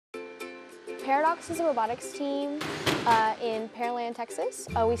Paradox is a robotics team in Pearland, Texas.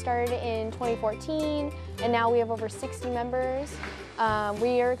 We started in 2014, and now we have over 60 members.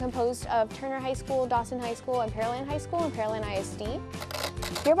 We are composed of Turner High School, Dawson High School, and Pearland High School, and Pearland ISD.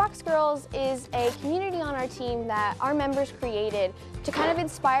 Gearbox Girls is a community on our team that our members created to kind of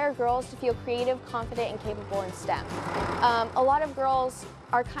inspire girls to feel creative, confident, and capable in STEM. A lot of girls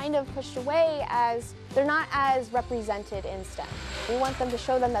are kind of pushed away as they're not as represented in STEM. We want them to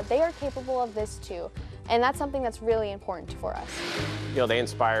show them that they are capable of this too, and that's something that's really important for us. You know, they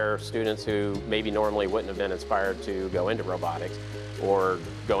inspire students who maybe normally wouldn't have been inspired to go into robotics or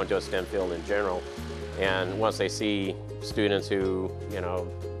go into a STEM field in general. And once they see students who, you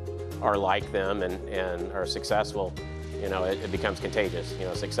know, are like them and are successful, you know, it becomes contagious. You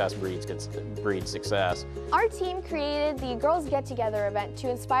know, success breeds success. Our team created the Girls Get Together event to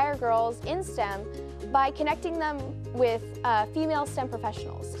inspire girls in STEM by connecting them with female STEM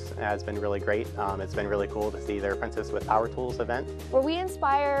professionals. It's been really great. It's been really cool to see their Princess with Power Tools event, where we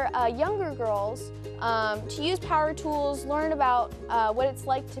inspire younger girls to use power tools, learn about what it's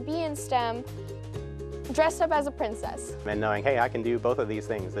like to be in STEM, dressed up as a princess. And knowing, hey, I can do both of these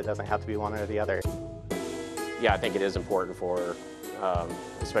things. It doesn't have to be one or the other. Yeah, I think it is important for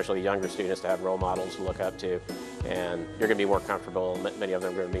especially younger students to have role models to look up to, and you're going to be more comfortable. Many of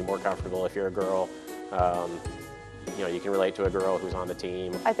them are going to be more comfortable if you're a girl. You know, you can relate to a girl who's on the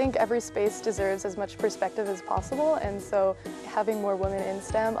team. I think every space deserves as much perspective as possible, and so having more women in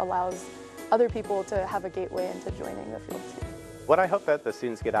STEM allows other people to have a gateway into joining the field too. What I hope that the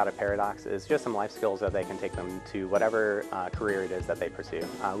students get out of Paradox is just some life skills that they can take them to whatever career it is that they pursue.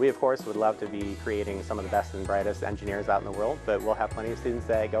 We, of course, would love to be creating some of the best and brightest engineers out in the world, but we'll have plenty of students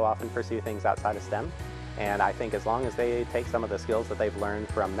that go off and pursue things outside of STEM. And I think as long as they take some of the skills that they've learned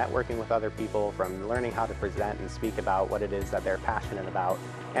from networking with other people, from learning how to present and speak about what it is that they're passionate about,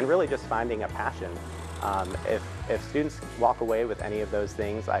 and really just finding a passion, if students walk away with any of those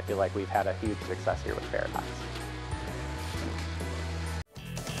things, I feel like we've had a huge success here with Paradox.